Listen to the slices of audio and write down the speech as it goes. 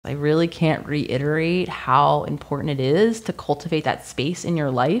I really can't reiterate how important it is to cultivate that space in your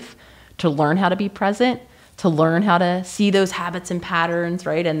life, to learn how to be present, to learn how to see those habits and patterns,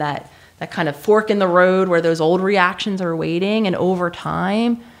 right? And that kind of fork in the road where those old reactions are waiting, and over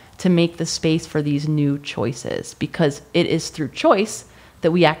time to make the space for these new choices, because it is through choice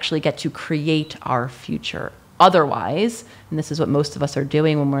that we actually get to create our future. Otherwise, and this is what most of us are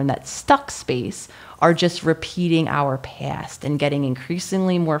doing when we're in that stuck space, are just repeating our past and getting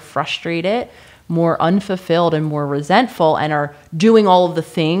increasingly more frustrated, more unfulfilled, and more resentful, and are doing all of the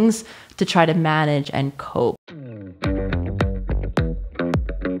things to try to manage and cope.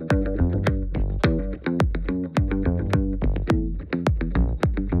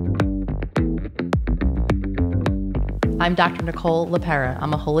 I'm Dr. Nicole LePera.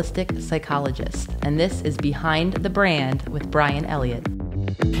 I'm a holistic psychologist, and this is Behind the Brand with Bryan Elliott.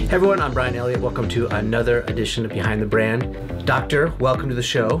 Hey everyone, I'm Bryan Elliott. Welcome to another edition of Behind the Brand. Doctor, welcome to the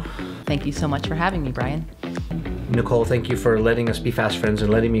show. Thank you so much for having me, Bryan. Nicole, thank you for letting us be fast friends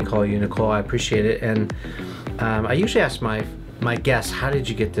and letting me call you Nicole. I appreciate it. And I usually ask my guests, how did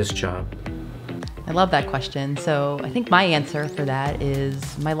you get this job? I love that question. So I think my answer for that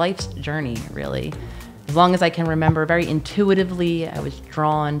is my life's journey, really. As long as I can remember, very intuitively, I was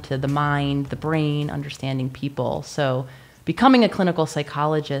drawn to the mind, the brain, understanding people. So becoming a clinical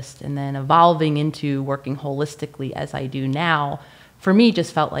psychologist and then evolving into working holistically as I do now, for me,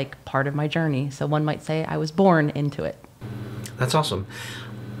 just felt like part of my journey. So one might say I was born into it. That's awesome.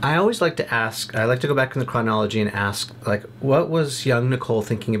 I always like to ask, I like to go back in the chronology and ask, like, what was young Nicole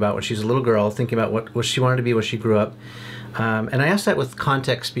thinking about when she was a little girl, thinking about what she wanted to be when she grew up? And I ask that with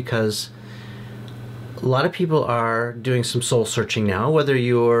context because a lot of people are doing some soul searching now, whether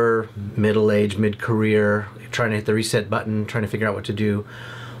you're middle-aged, mid-career, trying to hit the reset button, trying to figure out what to do,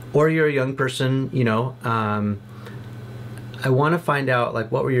 or you're a young person, you know. I want to find out,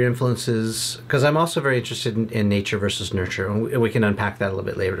 like, what were your influences, because I'm also very interested in nature versus nurture, and we can unpack that a little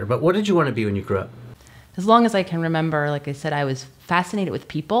bit later. But what did you want to be when you grew up? As long as I can remember, like I said, I was fascinated with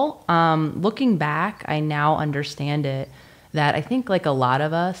people. Looking back, I now understand it, that I think like a lot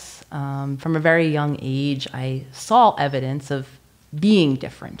of us, from a very young age, I saw evidence of being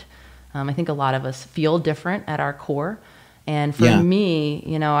different. I think a lot of us feel different at our core. And for me,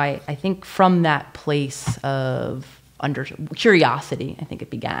 you know, I think from that place of curiosity, I think it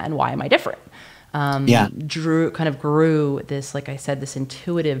began, why am I different? Grew this, like I said, this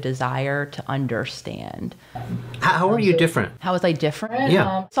intuitive desire to understand. How are you different? How was I different?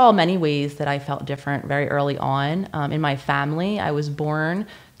 Yeah. Saw many ways that I felt different very early on. In my family, I was born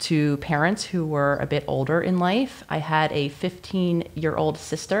to parents who were a bit older in life. I had a 15-year-old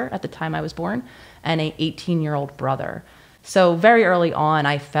sister at the time I was born and a 18-year-old brother. So very early on,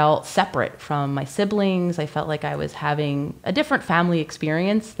 I felt separate from my siblings. I felt like I was having a different family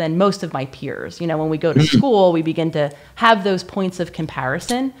experience than most of my peers. You know, when we go to school, we begin to have those points of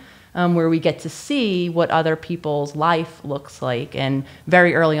comparison where we get to see what other people's life looks like. And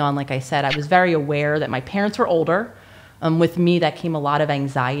very early on, like I said, I was very aware that my parents were older. With me, that came a lot of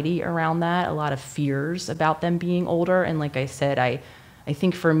anxiety around that, a lot of fears about them being older. And like I said, I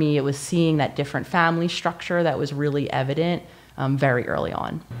think for me, it was seeing that different family structure that was really evident very early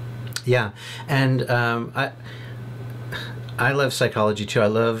on. Yeah, and I love psychology too. I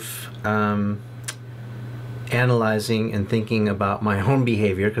love analyzing and thinking about my own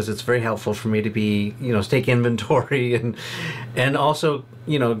behavior because it's very helpful for me to be, you know, take inventory and also,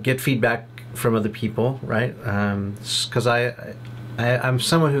 you know, get feedback from other people, right? Because I'm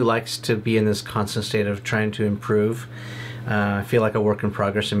someone who likes to be in this constant state of trying to improve. I feel like a work in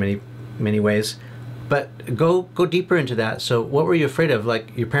progress in many ways. But go deeper into that. So what were you afraid of?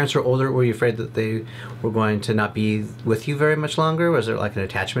 Like, your parents were older. Were you afraid that they were going to not be with you very much longer? Was there like an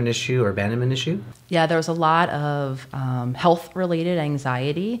attachment issue or abandonment issue? Yeah, there was a lot of health-related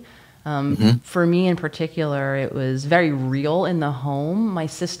anxiety. For me in particular, it was very real in the home. My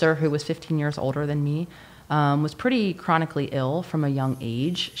sister, who was 15 years older than me, was pretty chronically ill from a young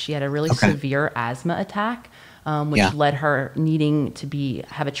age. She had a really severe asthma attack. Which led her needing to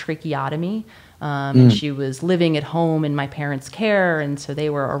have a tracheotomy. And she was living at home in my parents' care, and so they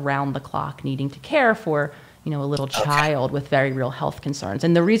were around the clock needing to care for, you know, a little child with very real health concerns.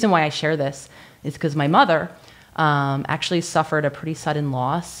 And the reason why I share this is because my mother actually suffered a pretty sudden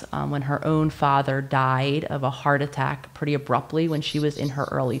loss when her own father died of a heart attack pretty abruptly when she was in her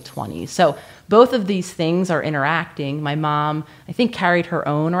early 20s. So both of these things are interacting. My mom, I think, carried her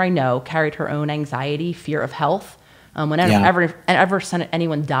own anxiety, fear of health. Whenever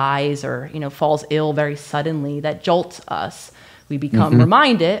anyone dies or, you know, falls ill very suddenly, that jolts us we become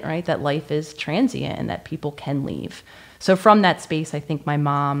reminded, right, that life is transient and that people can leave. So from that space, I think my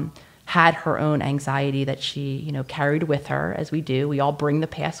mom had her own anxiety that she, carried with her, as we do. We all bring the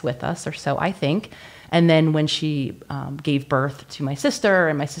past with us, or so I think. And then when she gave birth to my sister,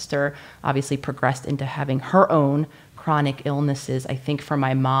 and my sister obviously progressed into having her own chronic illnesses, I think for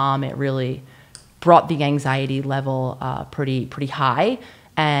my mom, it really brought the anxiety level pretty high.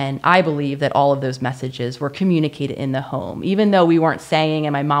 And I believe that all of those messages were communicated in the home. Even though we weren't saying,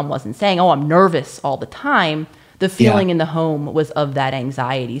 and my mom wasn't saying, oh, I'm nervous all the time, the feeling in the home was of that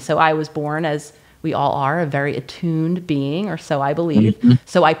anxiety. So I was born, as we all are, a very attuned being, or so I believe.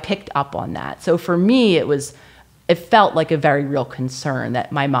 So I picked up on that. So for me, it felt like a very real concern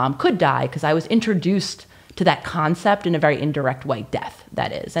that my mom could die, because I was introduced to that concept in a very indirect way, death,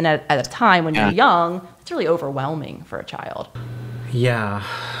 that is. And at a time when you're young, it's really overwhelming for a child. Yeah.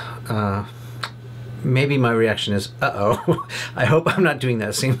 Maybe my reaction is, uh-oh, I hope I'm not doing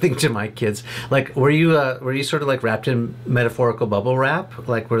that same thing to my kids. Like, were you sort of like wrapped in metaphorical bubble wrap?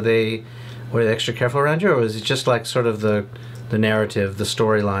 Like, were they extra careful around you, or was it just like sort of the narrative, the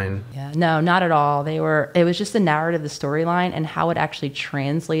storyline? Yeah, no, not at all. It was just the narrative, the storyline, and how it actually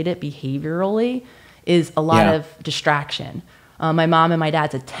translated behaviorally is a lot of distraction. My mom and my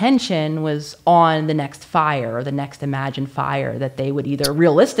dad's attention was on the next fire or the next imagined fire that they would either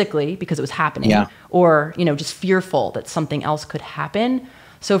realistically, because it was happening, or, just fearful that something else could happen.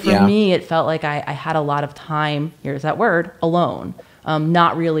 So for me, it felt like I had a lot of time, here's that word, alone,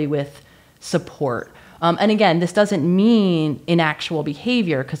 not really with support. And again, this doesn't mean inactual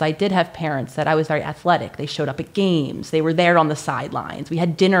behavior, because I did have parents that I was very athletic. They showed up at games. They were there on the sidelines. We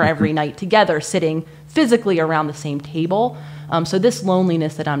had dinner every night together, sitting physically around the same table. So this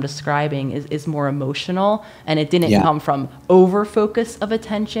loneliness that I'm describing is more emotional, and it didn't come from over-focus of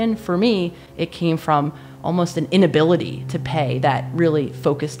attention. For me, it came from almost an inability to pay that really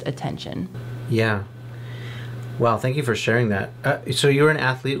focused attention. Yeah. Wow, thank you for sharing that. So you were an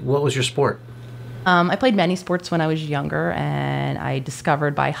athlete. What was your sport? I played many sports when I was younger, and I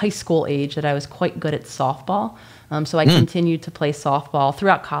discovered by high school age that I was quite good at softball. So I continued to play softball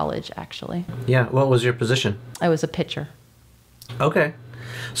throughout college, actually. Yeah. What was your position? I was a pitcher. Okay.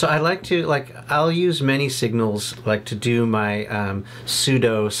 So I like to, I'll use many signals, to do my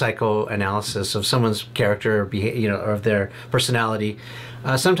pseudo psychoanalysis of someone's character, or of their personality.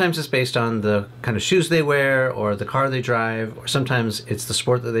 Sometimes it's based on the kind of shoes they wear or the car they drive, or sometimes it's the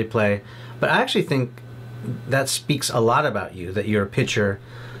sport that they play. But I actually think that speaks a lot about you, that you're a pitcher,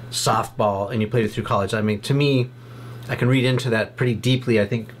 softball, and you played it through college. I mean, to me, I can read into that pretty deeply, I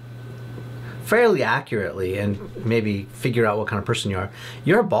think, fairly accurately, and maybe figure out what kind of person you are.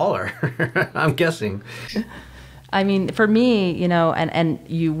 You're a baller, I'm guessing. I mean, for me, and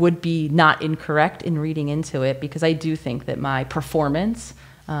you would be not incorrect in reading into it, because I do think that my performance,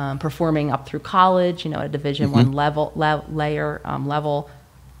 performing up through college, at a Division I level,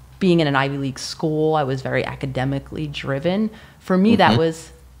 being in an Ivy League school, I was very academically driven. For me, that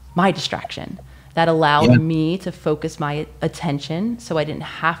was my distraction. That allowed me to focus my attention, so I didn't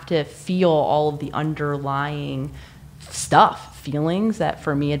have to feel all of the underlying feelings that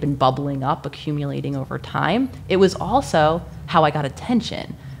for me had been bubbling up, accumulating over time. It was also how I got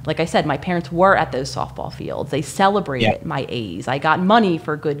attention. Like I said, my parents were at those softball fields. They celebrated my A's. I got money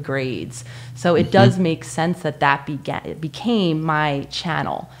for good grades. So it does make sense that it became my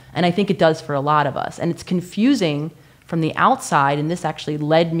channel. And I think it does for a lot of us. And it's confusing from the outside, and this actually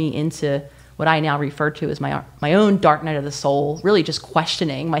led me into what I now refer to as my own dark night of the soul, really just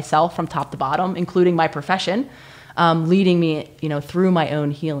questioning myself from top to bottom, including my profession, leading me, through my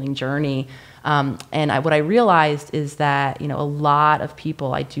own healing journey. What I realized is that, a lot of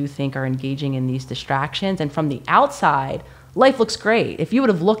people I do think are engaging in these distractions. And from the outside, life looks great. If you would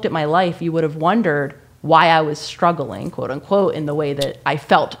have looked at my life, you would have wondered why I was struggling, quote unquote, in the way that I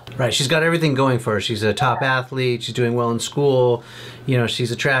felt. Right. She's got everything going for her. She's a top athlete. She's doing well in school.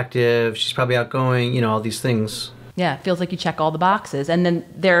 She's attractive. She's probably outgoing, all these things. Yeah, it feels like you check all the boxes. And then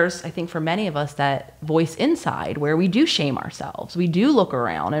there's, I think for many of us, that voice inside where we do shame ourselves. We do look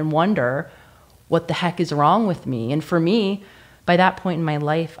around and wonder, what the heck is wrong with me? And for me, by that point in my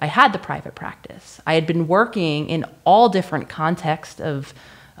life, I had the private practice. I had been working in all different contexts of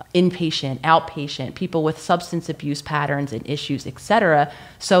inpatient, outpatient, people with substance abuse patterns and issues, etc.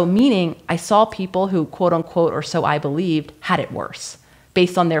 So meaning I saw people who, quote unquote, or so I believed, had it worse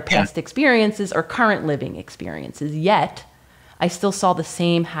based on their past experiences or current living experiences. Yet I still saw the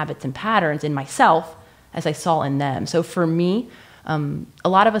same habits and patterns in myself as I saw in them. So for me, A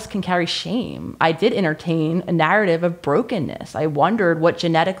lot of us can carry shame. I did entertain a narrative of brokenness. I wondered what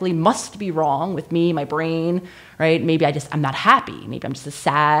genetically must be wrong with me, my brain, right? Maybe I'm not happy. Maybe I'm just a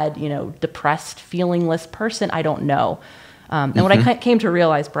sad, depressed, feelingless person. I don't know. And what I came to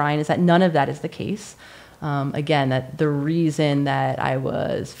realize, Bryan, is that none of that is the case. Again, that the reason that I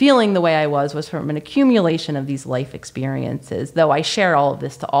was feeling the way I was from an accumulation of these life experiences, though I share all of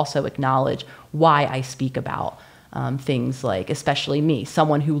this to also acknowledge why I speak about things like, especially me,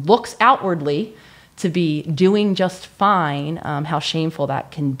 someone who looks outwardly to be doing just fine, how shameful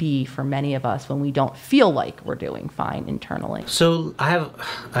that can be for many of us when we don't feel like we're doing fine internally. So I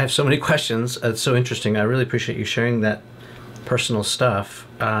have so many questions. It's so interesting. I really appreciate you sharing that personal stuff.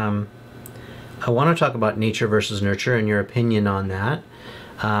 I want to talk about nature versus nurture and your opinion on that.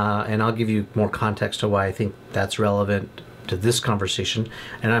 And I'll give you more context to why I think that's relevant to this conversation.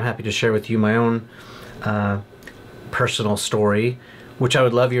 And I'm happy to share with you my own personal story, which I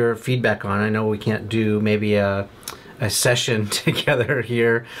would love your feedback on. I know we can't do maybe a session together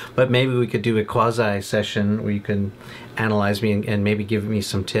here, but maybe we could do a quasi session where you can analyze me and maybe give me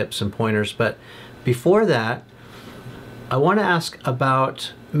some tips and pointers. But before that, I want to ask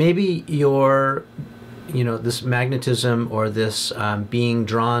about maybe your, this magnetism or this being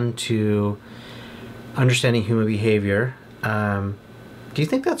drawn to understanding human behavior. Do you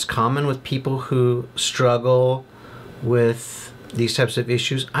think that's common with people who struggle with these types of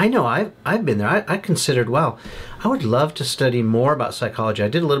issues? I know I've been there. I considered, wow, I would love to study more about psychology. I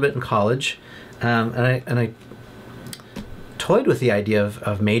did a little bit in college, and I toyed with the idea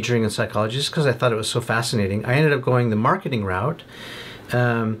of majoring in psychology just because I thought it was so fascinating. I ended up going the marketing route,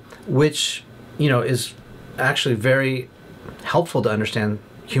 which is actually very helpful to understand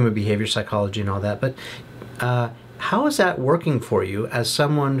human behavior psychology and all that. But how is that working for you as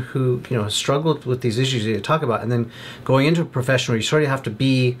someone who has struggled with these issues that you talk about, and then going into a profession where you sort of have to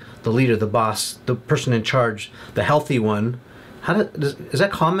be the leader, the boss, the person in charge, the healthy one? Is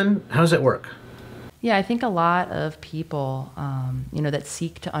that common? How does that work? Yeah, I think a lot of people, that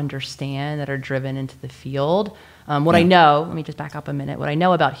seek to understand, that are driven into the field. What I know, let me just back up a minute. What I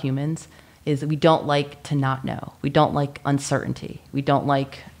know about humans is that we don't like to not know. We don't like uncertainty. We don't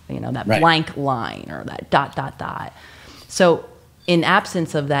like, that blank line or that ... So in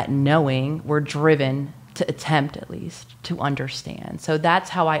absence of that knowing, we're driven to attempt at least to understand. So that's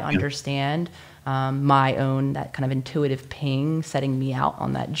how I understand my own, that kind of intuitive ping setting me out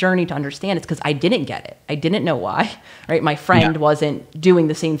on that journey to understand. It's because I didn't get it. I didn't know why, right? My friend wasn't doing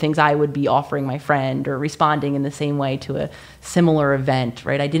the same things I would be offering my friend or responding in the same way to a similar event,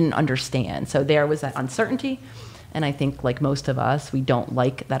 right? I didn't understand. So there was that uncertainty. And I think like most of us, we don't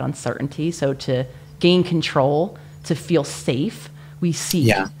like that uncertainty. So to gain control, to feel safe, we seek.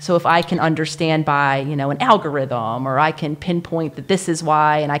 Yeah. So if I can understand by, an algorithm, or I can pinpoint that this is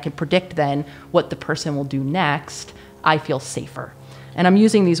why, and I can predict then what the person will do next, I feel safer. And I'm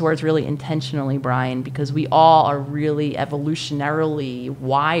using these words really intentionally, Bryan, because we all are really evolutionarily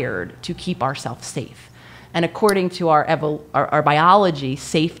wired to keep ourselves safe. And according to our biology,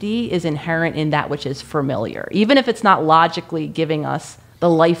 safety is inherent in that which is familiar. Even if it's not logically giving us the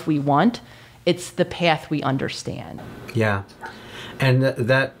life we want, it's the path we understand. Yeah. And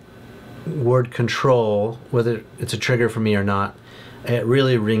that word control, whether it's a trigger for me or not, it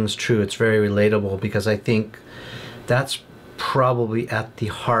really rings true. It's very relatable because I think that's probably at the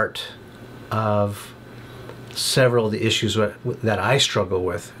heart of several of the issues that I struggle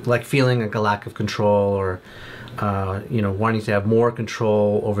with, like feeling like a lack of control or, wanting to have more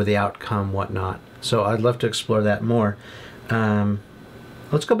control over the outcome, whatnot. So I'd love to explore that more.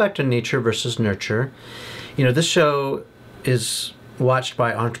 Let's go back to nature versus nurture. This show is watched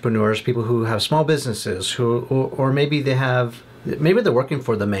by entrepreneurs, people who have small businesses, or maybe they're working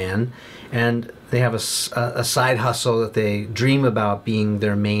for the man, and they have a side hustle that they dream about being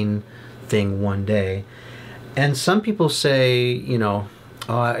their main thing one day. And some people say,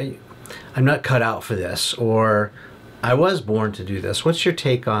 I'm not cut out for this, or I was born to do this. What's your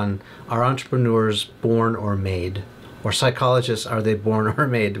take on, are entrepreneurs born or made? Or psychologists, are they born or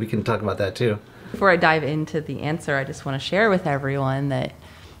made? We can talk about that too. Before I dive into the answer, I just want to share with everyone that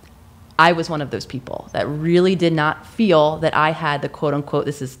I was one of those people that really did not feel that I had the quote unquote,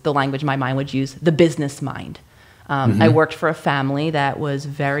 this is the language my mind would use, the business mind. I worked for a family that was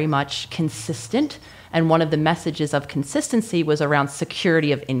very much consistent. And one of the messages of consistency was around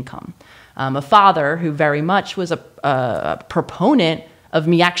security of income. A father who very much was a proponent of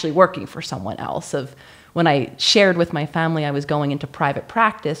me actually working for someone else. Of when I shared with my family I was going into private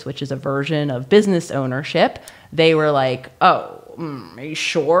practice, which is a version of business ownership, they were like, oh, are you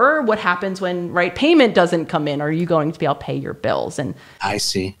sure? What happens when payment doesn't come in? Are you going to be able to pay your bills? And I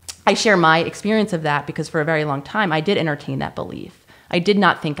see. I share my experience of that because for a very long time, I did entertain that belief. I did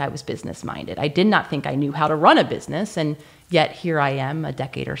not think I was business minded. I did not think I knew how to run a business. And yet here I am a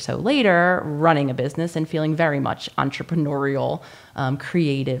decade or so later running a business and feeling very much entrepreneurial,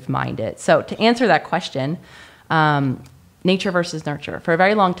 creative minded. So to answer that question, nature versus nurture. For a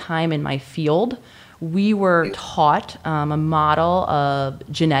very long time in my field, we were taught a model of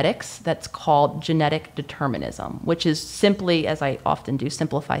genetics that's called genetic determinism, which is simply, as I often do,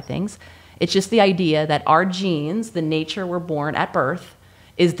 simplify things. It's just the idea that our genes, the nature we're born at birth,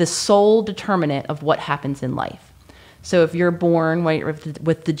 is the sole determinant of what happens in life. So if you're born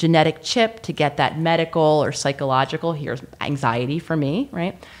with the genetic chip to get that medical or psychological, here's anxiety for me,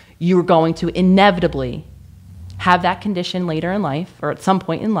 right? You're going to inevitably have that condition later in life or at some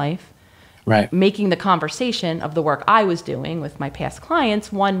point in life, right? Making the conversation of the work I was doing with my past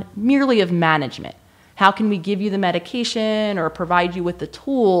clients one merely of management. How can we give you the medication or provide you with the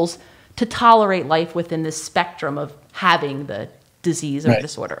tools to tolerate life within the spectrum of having the disease or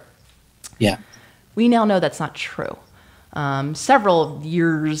disorder? Yeah. We now know that's not true. Several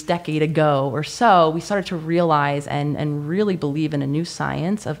years, decade ago or so, we started to realize and really believe in a new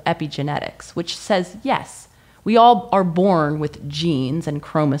science of epigenetics, which says, yes, we all are born with genes and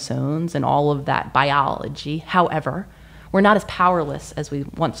chromosomes and all of that biology. However, we're not as powerless as we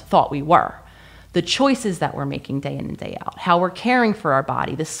once thought we were. The choices that we're making day in and day out, how we're caring for our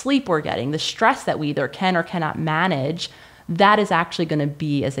body, the sleep we're getting, the stress that we either can or cannot manage, that is actually going to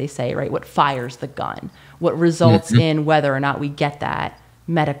be, as they say, right, what fires the gun, what results in whether or not we get that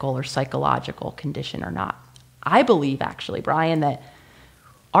medical or psychological condition or not. I believe, actually, Bryan, that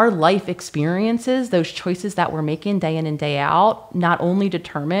our life experiences, those choices that we're making day in and day out, not only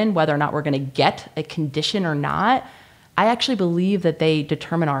determine whether or not we're going to get a condition or not, I actually believe that they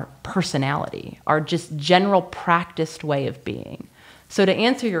determine our personality, our just general practiced way of being. So to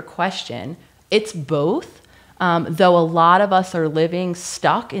answer your question, it's both, though a lot of us are living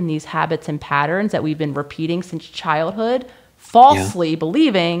stuck in these habits and patterns that we've been repeating since childhood, falsely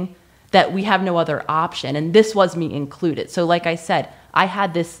believing that we have no other option. And this was me included. So like I said, I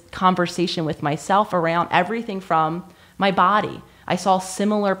had this conversation with myself around everything from my body. I saw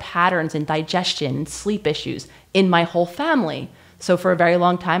similar patterns in digestion and sleep issues in my whole family. So for a very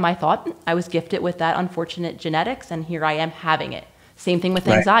long time, I thought I was gifted with that unfortunate genetics, and here I am having it. Same thing with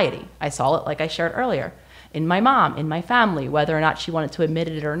anxiety. I saw it, like I shared earlier, in my mom, in my family, whether or not she wanted to admit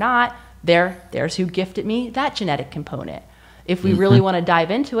it or not, there's who gifted me that genetic component. If we really want to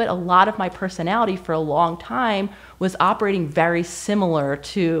dive into it, a lot of my personality for a long time was operating very similar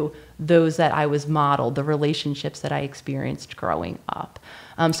to those that I was modeled, the relationships that I experienced growing up.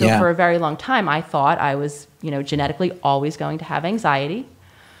 For a very long time, I thought I was, genetically always going to have anxiety.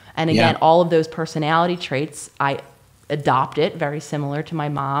 And again, all of those personality traits, I adopted very similar to my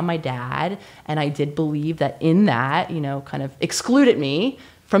mom, my dad. And I did believe that in that, kind of excluded me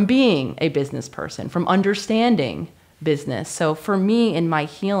from being a business person, from understanding business. So for me in my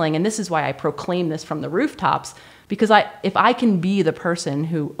healing, and this is why I proclaim this from the rooftops, because if I can be the person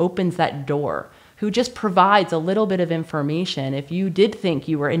who opens that door, who just provides a little bit of information, if you did think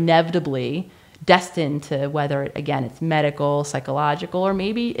you were inevitably destined to, whether, again, it's medical, psychological, or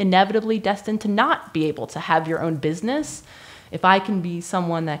maybe inevitably destined to not be able to have your own business, if I can be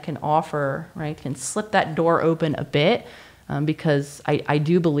someone that can offer, right, can slip that door open a bit, because I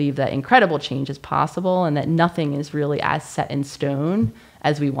do believe that incredible change is possible and that nothing is really as set in stone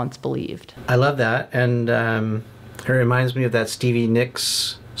as we once believed. I love that. And it reminds me of that Stevie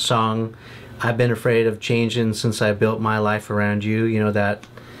Nicks song, I've been afraid of changing since I built my life around you.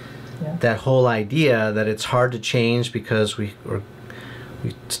 That whole idea that it's hard to change because we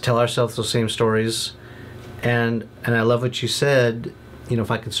tell ourselves those same stories. And I love what you said,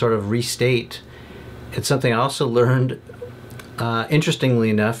 if I could sort of restate, it's something I also learned,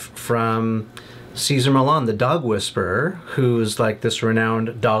 interestingly enough, from Cesar Millan, the dog whisperer, who's like this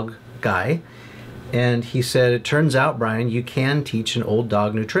renowned dog guy. And he said, it turns out, Bryan, you can teach an old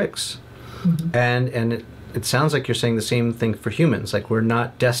dog new tricks. And it sounds like you're saying the same thing for humans. Like, we're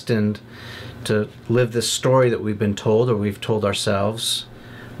not destined to live this story that we've been told or we've told ourselves,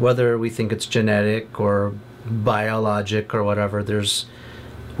 whether we think it's genetic or biologic or whatever.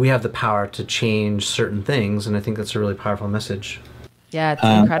 We have the power to change certain things, and I think that's a really powerful message. Yeah, it's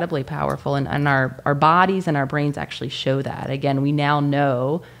incredibly powerful, and our bodies and our brains actually show that. Again, we now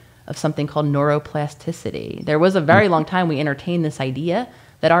know of something called neuroplasticity. There was a very long time we entertained this idea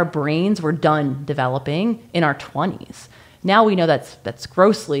that our brains were done developing in our 20s. Now we know that's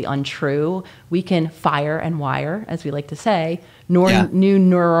grossly untrue. We can fire and wire, as we like to say, new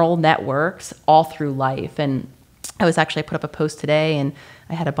neural networks all through life. And I put up a post today, and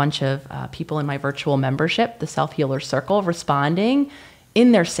I had a bunch of people in my virtual membership, the Self-Healer Circle, responding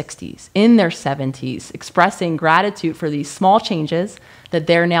in their 60s, in their 70s, expressing gratitude for these small changes that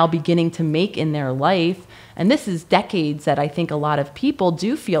they're now beginning to make in their life. And this is decades that I think a lot of people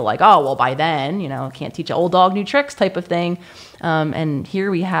do feel like, oh, well, by then, can't teach an old dog new tricks type of thing. And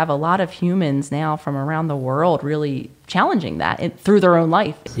here we have a lot of humans now from around the world really challenging that through their own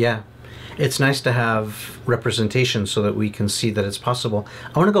life. Yeah. It's nice to have representation so that we can see that it's possible.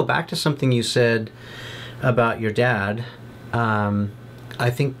 I want to go back to something you said about your dad. I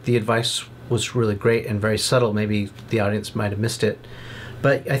think the advice was really great and very subtle. Maybe the audience might have missed it.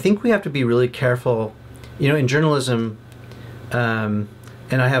 But I think we have to be really careful. In journalism, and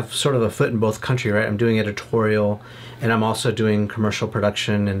I have sort of a foot in both country, right? I'm doing editorial, and I'm also doing commercial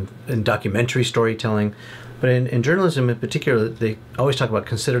production and documentary storytelling. But in journalism in particular, they always talk about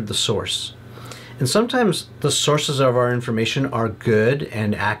consider the source. And sometimes the sources of our information are good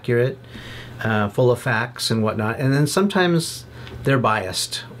and accurate, full of facts and whatnot. And then sometimes they're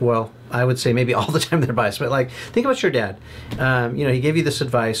biased. Well, I would say maybe all the time they're biased. But think about your dad. He gave you this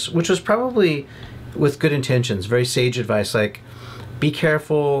advice, which was probably with good intentions, very sage advice, like be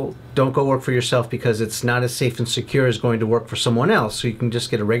careful, don't go work for yourself because it's not as safe and secure as going to work for someone else. So you can just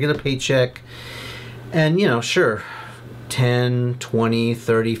get a regular paycheck. And, sure, 10, 20,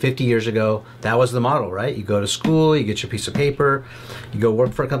 30, 50 years ago, that was the model, right? You go to school, you get your piece of paper, you go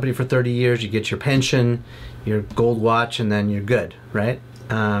work for a company for 30 years, you get your pension, your gold watch, and then you're good, right?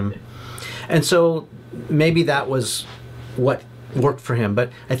 And so maybe that was what worked for him.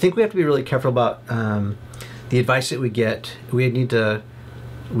 But I think we have to be really careful about the advice that we get. We need to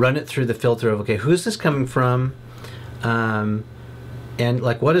run it through the filter of, okay, who's this coming from? And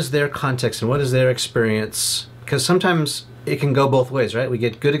what is their context and what is their experience? Because sometimes it can go both ways, right? We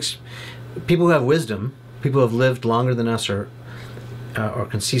get good people who have wisdom, people who have lived longer than us or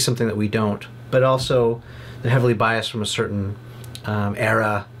can see something that we don't, but also they're heavily biased from a certain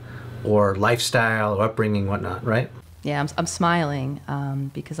era or lifestyle or upbringing, whatnot, right? Yeah, I'm smiling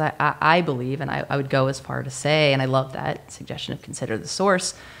because I believe, and I would go as far to say, and I love that suggestion of consider the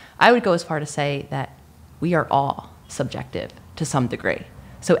source, I would go as far to say that we are all subjective to some degree.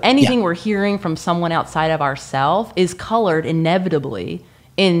 So anything we're hearing from someone outside of ourselves is colored inevitably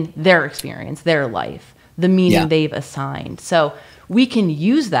in their experience, their life, the meaning they've assigned. So we can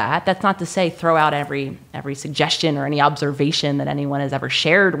use that. That's not to say throw out every suggestion or any observation that anyone has ever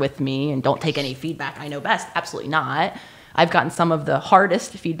shared with me and don't take any feedback. I know best. Absolutely not. I've gotten some of the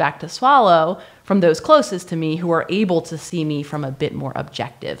hardest feedback to swallow from those closest to me who are able to see me from a bit more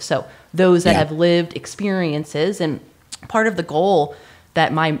objective. So those that have lived experiences, and part of the goal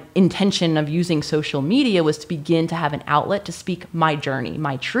that my intention of using social media was to begin to have an outlet to speak my journey,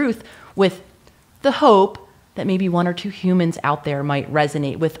 my truth, with the hope that maybe one or two humans out there might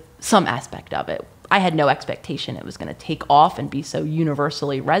resonate with some aspect of it. I had no expectation it was going to take off and be so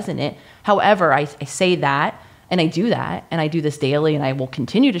universally resonant. However, I say that, and I do that, and I do this daily, and I will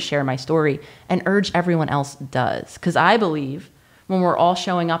continue to share my story and urge everyone else does. Because I believe when we're all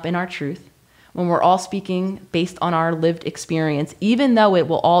showing up in our truth, when we're all speaking based on our lived experience, even though it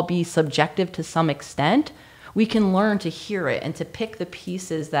will all be subjective to some extent, we can learn to hear it and to pick the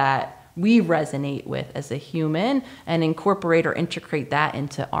pieces that we resonate with as a human and incorporate or integrate that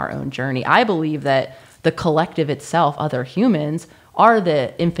into our own journey. I believe that the collective itself, other humans, are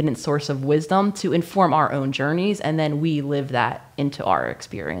the infinite source of wisdom to inform our own journeys, and then we live that into our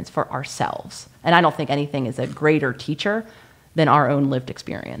experience for ourselves. And I don't think anything is a greater teacher than our own lived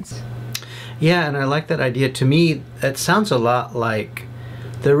experience. Yeah, and I like that idea. To me, it sounds a lot like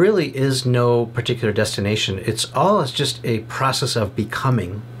there really is no particular destination. It's just a process of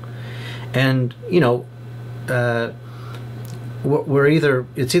becoming. And,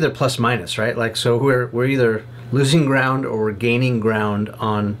 it's either plus minus, right? So we're either losing ground or we're gaining ground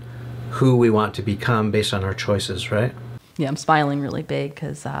on who we want to become based on our choices, right? Yeah, I'm smiling really big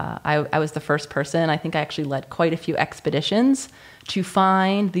because I was the first person. I think I actually led quite a few expeditions to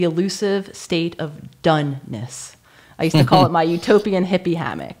find the elusive state of doneness. I used to call it my utopian hippie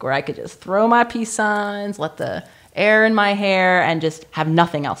hammock, where I could just throw my peace signs, let the air in my hair, and just have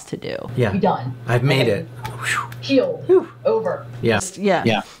nothing else to do. Yeah. Be done. I've made it. Healed. Over. Yeah.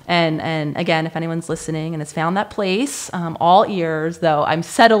 Yeah. And again, if anyone's listening and has found that place, all ears, though I'm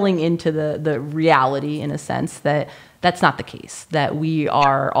settling into the reality in a sense that that's not the case, that we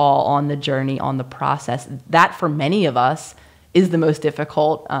are all on the journey, on the process. That for many of us is the most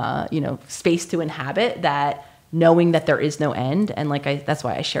difficult, space to inhabit, that knowing that there is no end. And that's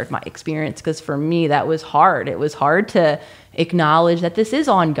why I shared my experience, because for me, that was hard. It was hard to acknowledge that this is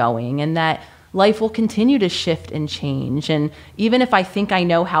ongoing and that life will continue to shift and change. And even if I think I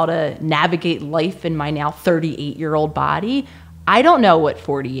know how to navigate life in my now 38-year-old body, I don't know what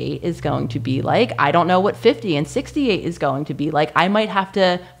 48 is going to be like. I don't know what 50 and 68 is going to be like. I might have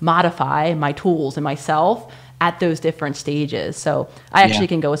to modify my tools and myself at those different stages. So I actually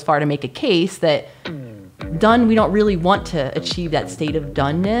can go as far to make a case that done, we don't really want to achieve that state of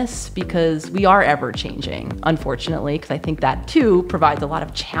doneness, because we are ever changing, unfortunately, because I think that too provides a lot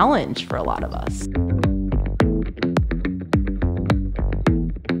of challenge for a lot of us.